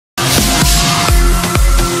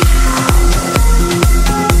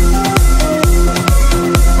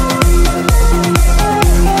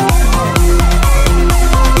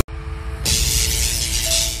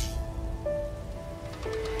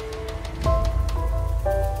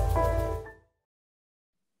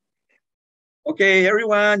Okay,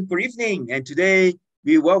 everyone, good evening. And today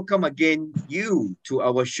we welcome again you to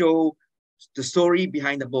our show, The Story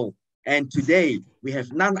Behind the Book. And today we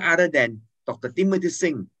have none other than Dr. Timothy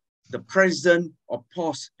Singh, the president of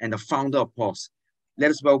POS and the founder of POS.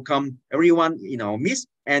 Let us welcome everyone in our midst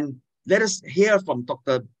and let us hear from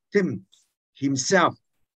Dr. Tim himself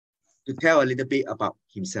to tell a little bit about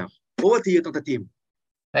himself. Over to you, Dr. Tim.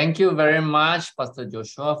 Thank you very much, Pastor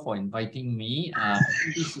Joshua, for inviting me.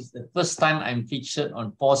 This is the first time I'm featured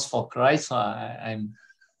on Pause for Christ, so I'm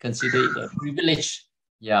considered a privilege.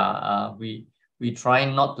 Yeah, we try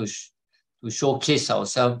not to showcase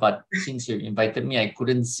ourselves, but since you invited me, I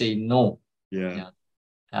couldn't say no. Yeah.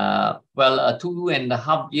 Well,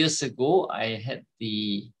 2.5 years ago, I had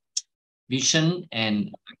the vision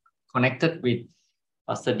and connected with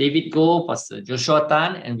Pastor David Go, Pastor Joshua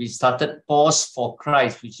Tan, and we started Pause for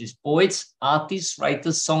Christ, which is poets, artists,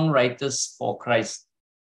 writers, songwriters for Christ.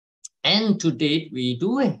 And to date, we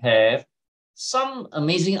do have some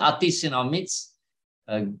amazing artists in our midst,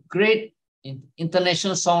 great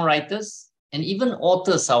international songwriters, and even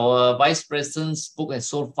authors. Our vice president's book has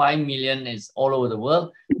sold 5 million, is all over the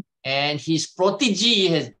world. And his protege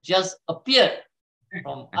has just appeared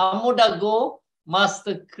from Amodago,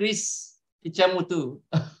 Master Chris Ichamutu.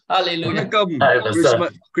 Hallelujah. Welcome,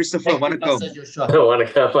 Christopher. Welcome.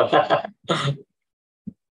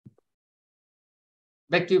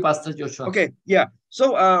 Back to you, Pastor Joshua. Okay, yeah.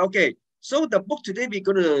 So, So the book today we're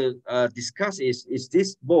going to discuss is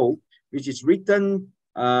this book, which is written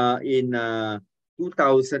in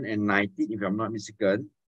 2019, if I'm not mistaken.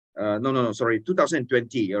 Sorry,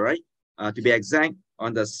 2020. All right. To be exact,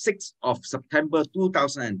 on the 6th of September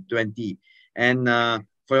 2020, and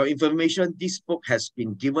for your information, this book has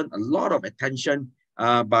been given a lot of attention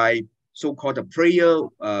by so-called the prayer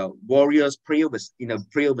warriors, in a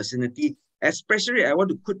prayer vicinity. Especially, I want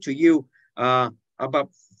to put to you about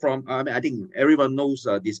from, I think everyone knows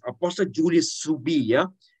this Apostle Julius Subi, yeah?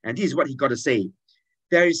 And this is what he got to say.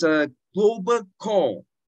 There is a global call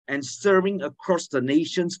and stirring across the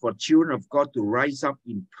nations for children of God to rise up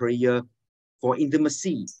in prayer for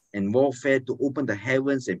intimacy and warfare to open the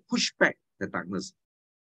heavens and push back the darkness.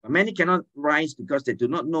 But many cannot rise because they do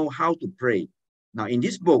not know how to pray. Now, in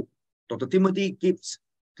this book, Dr. Timothy gives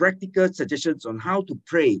practical suggestions on how to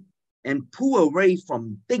pray and pull away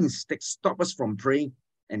from things that stop us from praying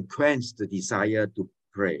and quench the desire to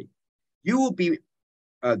pray. You will be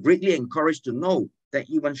greatly encouraged to know that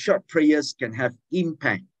even short prayers can have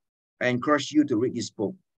impact. I encourage you to read this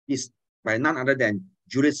book. It's by none other than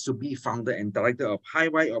Julius Subi, founder and director of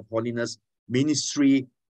Highway of Holiness Ministry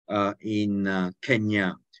in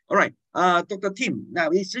Kenya. All right, Dr. Tim, now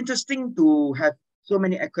it's interesting to have so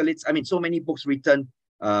many accolades, so many books written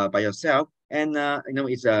by yourself. And,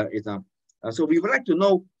 so we would like to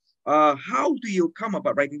know, how do you come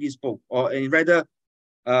about writing this book? Or rather,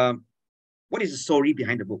 what is the story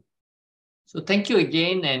behind the book? So thank you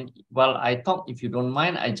again. And while I talk, if you don't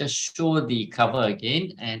mind, I just show the cover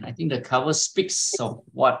again. And I think the cover speaks of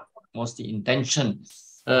what was the intention.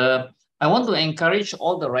 I want to encourage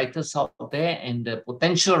all the writers out there and the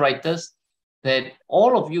potential writers that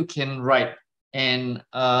all of you can write. And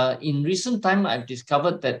in recent time, I've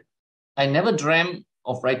discovered that I never dreamt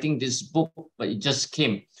of writing this book, but it just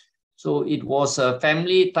came. So it was a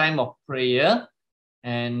family time of prayer.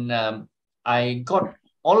 And I got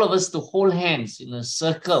all of us to hold hands in a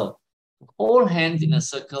circle,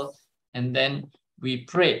 and then we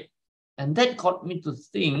prayed. And that got me to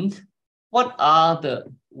think, what are the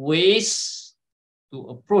ways to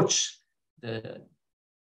approach the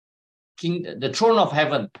throne of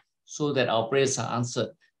heaven so that our prayers are answered?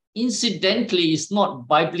 Incidentally, it's not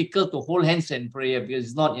biblical to hold hands and pray because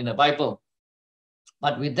it's not in the Bible.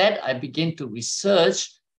 But with that, I began to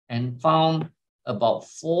research and found about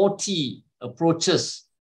 40 approaches,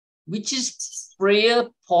 which is prayer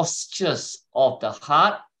postures of the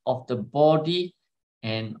heart, of the body,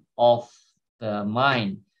 and of the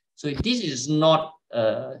mind. So this is not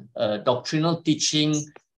a doctrinal teaching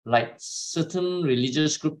like certain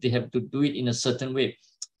religious group, they have to do it in a certain way.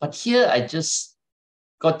 But here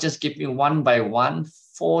God just gave me one by one,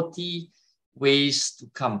 40 ways to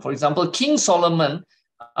come. For example, King Solomon,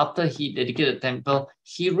 after he dedicated the temple,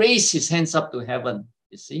 he raised his hands up to heaven,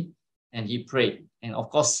 you see, and he prayed. And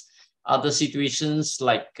of course, other situations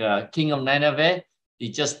like King of Nineveh, they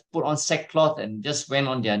just put on sackcloth and just went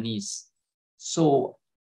on their knees. So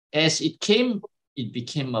as it came, it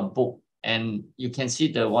became a book. And you can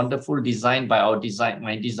see the wonderful design by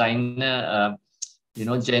my designer,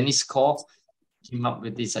 Janice Kaur came up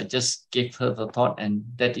with this. I just gave her the thought, and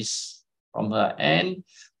that is from her. And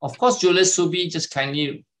of course, Julius Subi just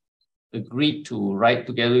kindly agreed to write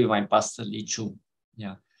together with my pastor Lee Chu.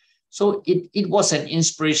 Yeah. So it was an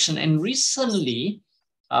inspiration. And recently,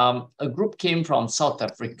 a group came from South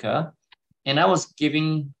Africa, and I was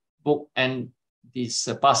giving book, and this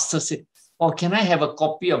pastor said, "Oh, can I have a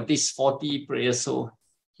copy of this 40 prayers?" So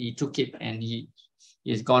he took it, and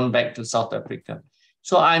he's gone back to South Africa.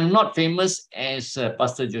 So I'm not famous, as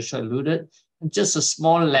Pastor Joshua alluded. I'm just a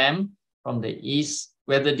small lamb from the east.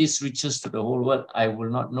 Whether this reaches to the whole world, I will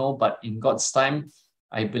not know. But in God's time,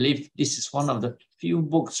 I believe this is one of the few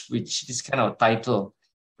books which this kind of title,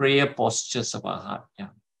 Prayer Postures of Our Heart. Yeah.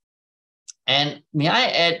 And may I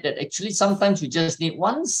add that actually sometimes we just need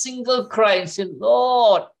one single cry and say,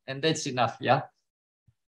 "Lord," and that's enough. Yeah.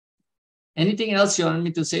 Anything else you want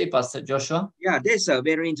me to say, Pastor Joshua? Yeah, there's a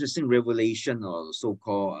very interesting revelation or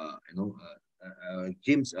so-called,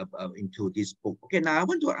 glimpse into this book. Okay, now I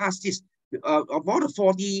want to ask this: about the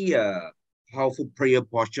 40 powerful prayer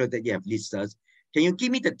posture that you have listed. Can you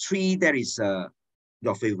give me the three that is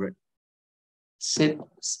your favorite? Say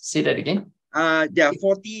that again. There are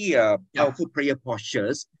 40 powerful prayer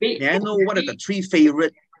postures. May I know what are the three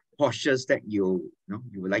favorite postures that you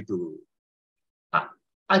would like to?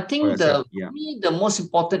 I think for me, the most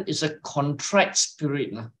important is a contrite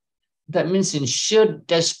spirit. That means in sheer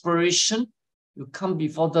desperation, you come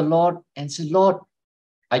before the Lord and say, "Lord,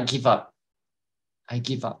 I give up. I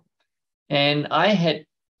give up." And I had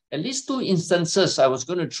at least 2 instances. I was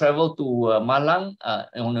going to travel to Malang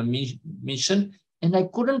on a mission, and I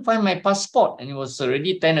couldn't find my passport. And it was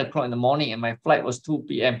already 10 o'clock in the morning, and my flight was 2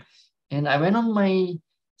 p.m. And I went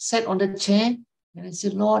sat on the chair, and I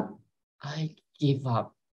said, "Lord, I give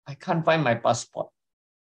up. I can't find my passport."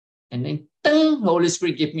 And then the Holy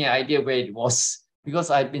Spirit gave me an idea where it was, because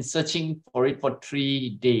I've been searching for it for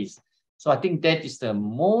 3 days. So I think that is the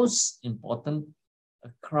most important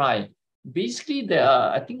cry. Basically, there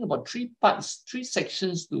are, I think, about 3 parts, 3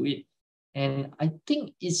 sections to it. And I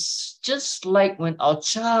think it's just like when our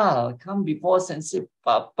child come before us and say,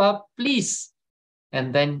 "Papa, please."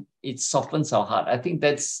 And then it softens our heart. I think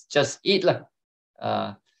that's just it.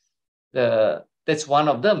 That's one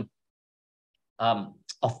of them.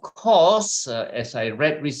 Of course, as I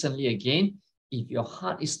read recently again, if your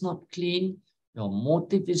heart is not clean, your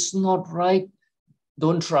motive is not right,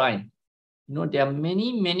 don't try. There are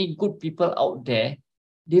many, many good people out there.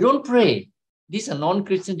 They don't pray. These are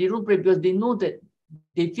non-Christians. They don't pray because they know that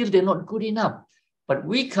they feel they're not good enough. But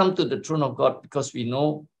we come to the throne of God because we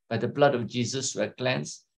know by the blood of Jesus we are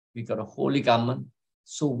cleansed. We got a holy garment.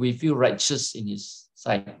 So we feel righteous in His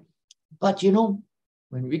sight. But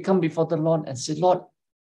when we come before the Lord and say, "Lord,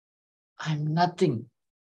 I'm nothing.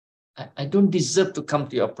 I don't deserve to come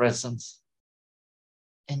to your presence.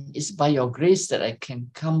 And it's by your grace that I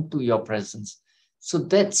can come to your presence." So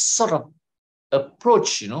that sort of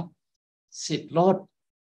approach, say, "Lord,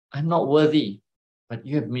 I'm not worthy, but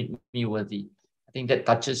you have made me worthy." I think that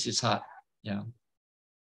touches His heart. Yeah.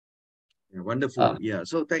 Wonderful.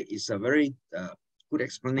 So that is a very good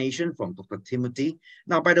explanation from Dr. Timothy.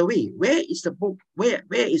 Now, by the way, where is the book? Where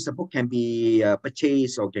is the book can be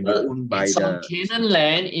purchased or can be owned by it's on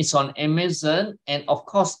Canaanland. It's on Amazon, and of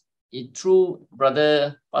course, through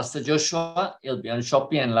Brother Pastor Joshua, it'll be on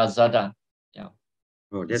Shopee and Lazada. Yeah.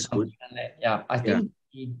 Oh, that's good. Yeah, I think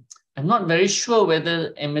I'm not very sure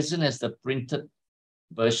whether Amazon has the printed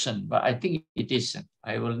version, but I think it is.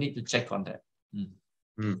 I will need to check on that.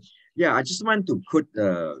 Yeah, I just want to quote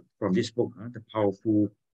from this book, the powerful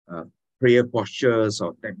prayer postures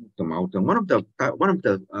of the mountain. One of the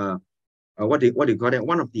what do you call that?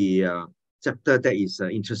 One of the chapter that is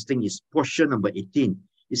interesting is posture number 18.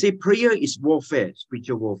 You say prayer is warfare,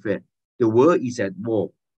 spiritual warfare. The world is at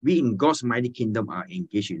war. We in God's mighty kingdom are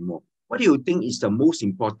engaged in war. What do you think is the most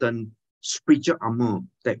important spiritual armor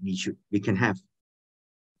that we can have?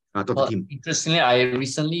 Dr. Tim. Interestingly, I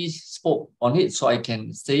recently spoke on it, so I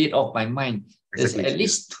can say it off my mind. There's at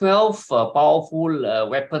least 12 powerful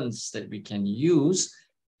weapons that we can use.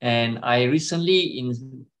 And I recently,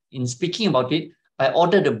 in speaking about it, I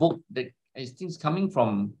ordered a book that I think is coming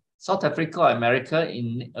from South Africa or America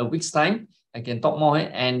in a week's time. I can talk more.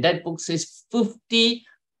 And that book says 50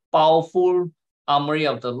 powerful armory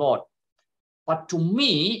of the Lord. But to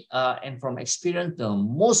me, and from experience, the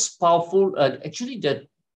most powerful, actually,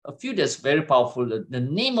 a few that's very powerful. The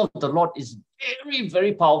name of the Lord is very,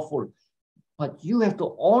 very powerful. But you have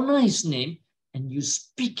to honor His name and you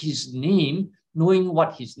speak His name, knowing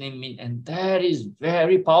what His name means. And that is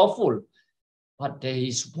very powerful. But there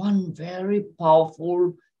is one very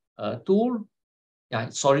powerful tool. Yeah,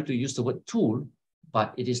 sorry to use the word tool,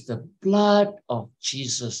 but it is the blood of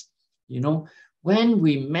Jesus. When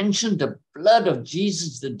we mention the blood of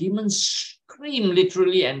Jesus, the demons scream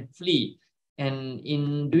literally and flee. And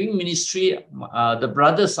in doing ministry, the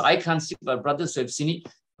brothers, I can't see, but brothers who have seen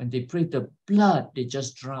it, when they pray the blood, they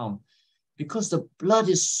just drown. Because the blood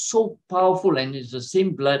is so powerful, and it's the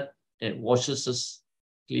same blood that washes us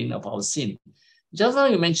clean of our sin. Just now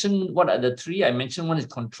you mentioned what are the three? I mentioned one is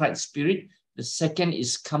contrite spirit. The second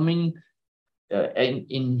is coming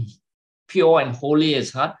in pure and holy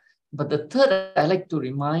as heart. But the third, I like to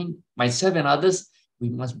remind myself and others, we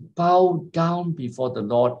must bow down before the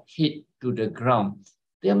Lord, head to the ground.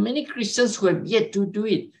 There are many Christians who have yet to do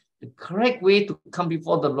it. The correct way to come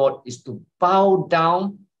before the Lord is to bow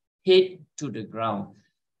down, head to the ground.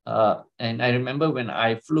 And I remember when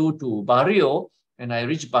I flew to Barrio, when I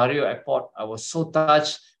reached Barrio Airport, I was so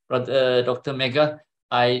touched, Brother Dr. Mega.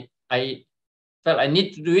 I felt I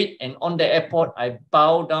need to do it. And on the airport, I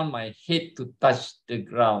bowed down my head to touch the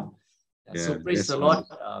ground. Yeah, so praise the right.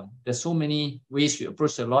 Lord. There's so many ways we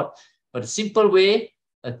approach the Lord. But a simple way,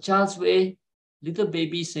 a child's way, little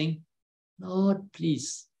baby saying, Lord,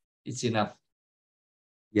 please, it's enough.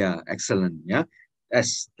 Yeah, excellent. Yeah.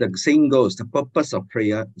 As the saying goes, the purpose of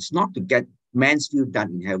prayer is not to get man's will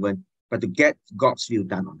done in heaven, but to get God's will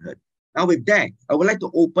done on earth. Now, with that, I would like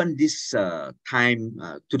to open this time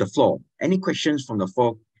to the floor. Any questions from the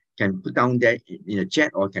floor can put down there in the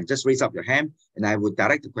chat, or can just raise up your hand, and I will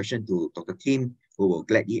direct the question to Dr. Tim, who will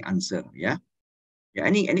gladly answer. Yeah. Yeah.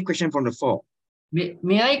 Any question from the floor?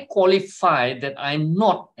 May I qualify that I'm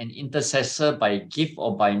not an intercessor by gift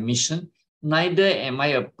or by mission? Neither am I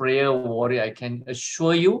a prayer warrior. I can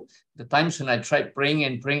assure you, the times when I tried praying,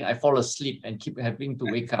 I fall asleep and keep having to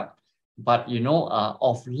wake up. But you know,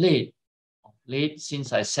 of late,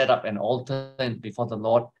 since I set up an altar before the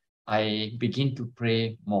Lord, I begin to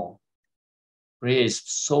pray more. Prayer is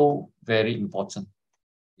so very important.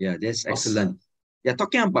 Yeah, that's excellent. Yeah,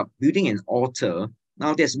 talking about building an altar.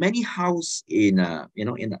 Now, there's many houses in that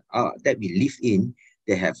we live in.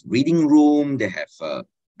 They have reading room, they have a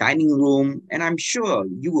dining room, and I'm sure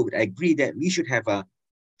you would agree that we should have a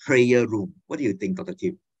prayer room. What do you think, Dr.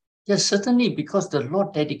 Tim? Yes, certainly, because the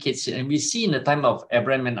Lord dedicates it. And we see in the time of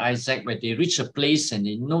Abraham and Isaac, where they reach a place and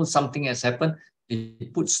they know something has happened, they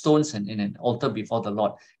put stones in an altar before the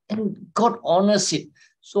Lord. And God honors it.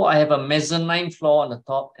 So I have a mezzanine floor on the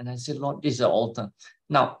top, and I say, Lord, this is an altar.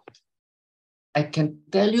 Now, I can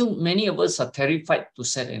tell you, many of us are terrified to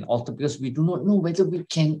set an altar because we do not know whether we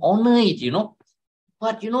can honor it, you know.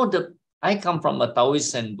 But, you know, I come from a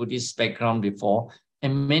Taoist and Buddhist background before,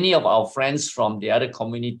 and many of our friends from the other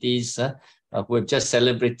communities who have just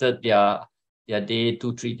celebrated their day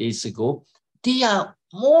 2-3 days ago, they are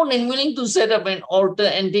more than willing to set up an altar,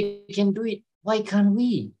 and they can do it. Why can't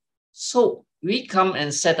we? So we come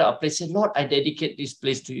and set up a place, say, Lord, I dedicate this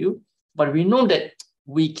place to you. But we know that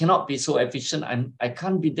we cannot be so efficient. I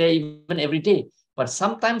can't be there even every day. But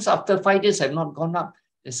sometimes after 5 days, I've not gone up.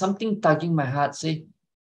 There's something tugging my heart, say,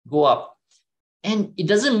 go up. And it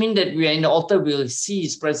doesn't mean that we are in the altar, we'll see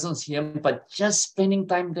his presence here, but just spending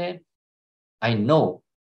time there, I know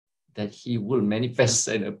that he will manifest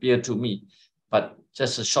and appear to me. But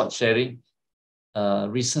just a short sharing.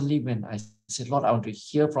 Recently, when I said, Lord, I want to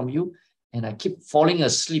hear from you, and I keep falling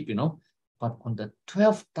asleep, you know. But on the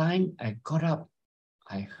 12th time I got up,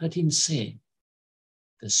 I heard him say,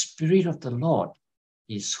 the Spirit of the Lord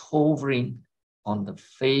is hovering on the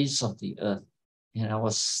face of the earth. And I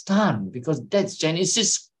was stunned, because that's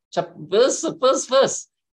Genesis verse, the first verse,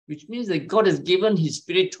 which means that God has given his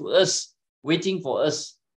Spirit to us, waiting for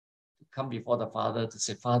us to come before the Father to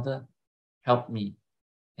say, Father, help me.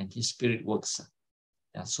 And his Spirit works.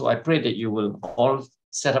 Yeah, so I pray that you will all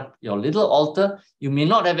set up your little altar. You may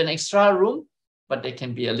not have an extra room, but there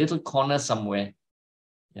can be a little corner somewhere.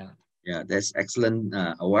 Yeah. Yeah, that's excellent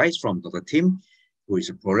advice from Dr. Tim, who is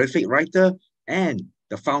a prolific writer and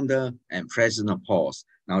the founder and president of Pause.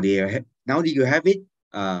 Now that you have it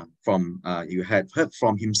you had heard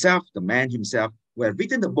from himself, the man himself, who have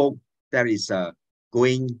written the book that is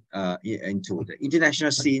going into the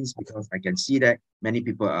international scenes, because I can see that many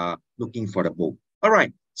people are looking for the book. All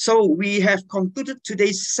right, so we have concluded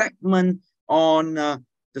today's segment on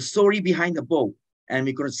the story behind the book, and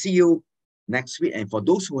we're going to see you next week. And for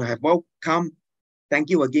those who have come, thank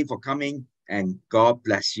you again for coming, and God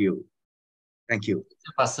bless you. Thank you.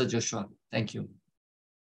 Pastor Joshua. Thank you.